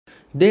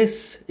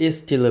This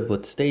is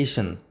Cilebut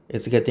Station.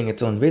 It's getting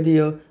its own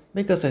video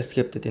because I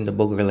skipped it in the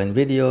Bogor Line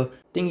video,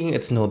 thinking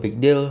it's no big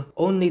deal,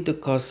 only to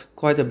cause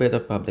quite a bit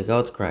of public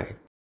outcry.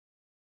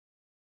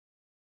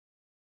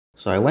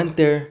 So I went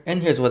there,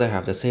 and here's what I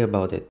have to say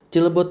about it.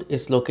 Cilebut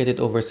is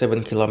located over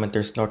 7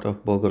 kilometers north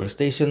of Bogor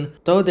Station,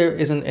 though there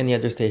isn't any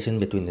other station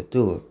between the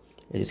two.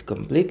 It is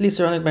completely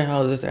surrounded by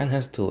houses and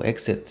has two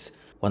exits,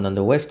 one on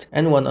the west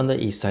and one on the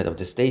east side of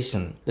the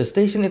station. The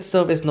station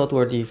itself is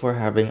noteworthy for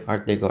having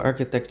Art Deco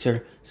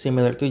architecture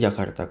similar to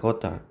Jakarta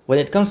Kota. When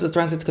it comes to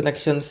transit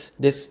connections,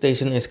 this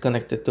station is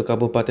connected to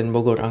Kabupaten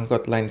Bogor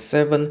Angkot Line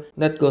 7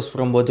 that goes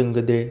from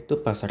Bojonggede to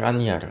Pasar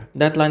Anyar.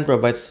 That line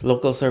provides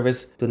local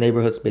service to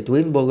neighborhoods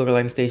between Bogor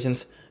Line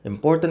stations,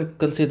 important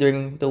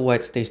considering the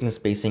wide station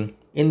spacing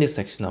in this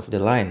section of the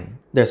line.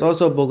 There's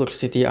also Bogor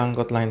City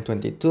Angkot Line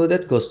 22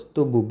 that goes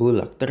to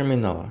Bubulak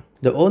Terminal.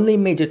 The only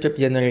major trip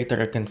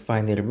generator I can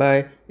find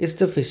nearby is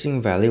the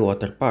Fishing Valley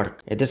Water Park.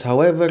 It is,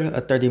 however,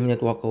 a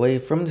 30-minute walk away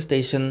from the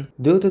station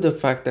due to the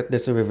fact that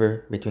there's a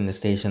river between the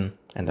station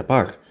and the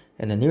park,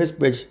 and the nearest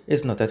bridge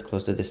is not that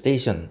close to the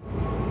station.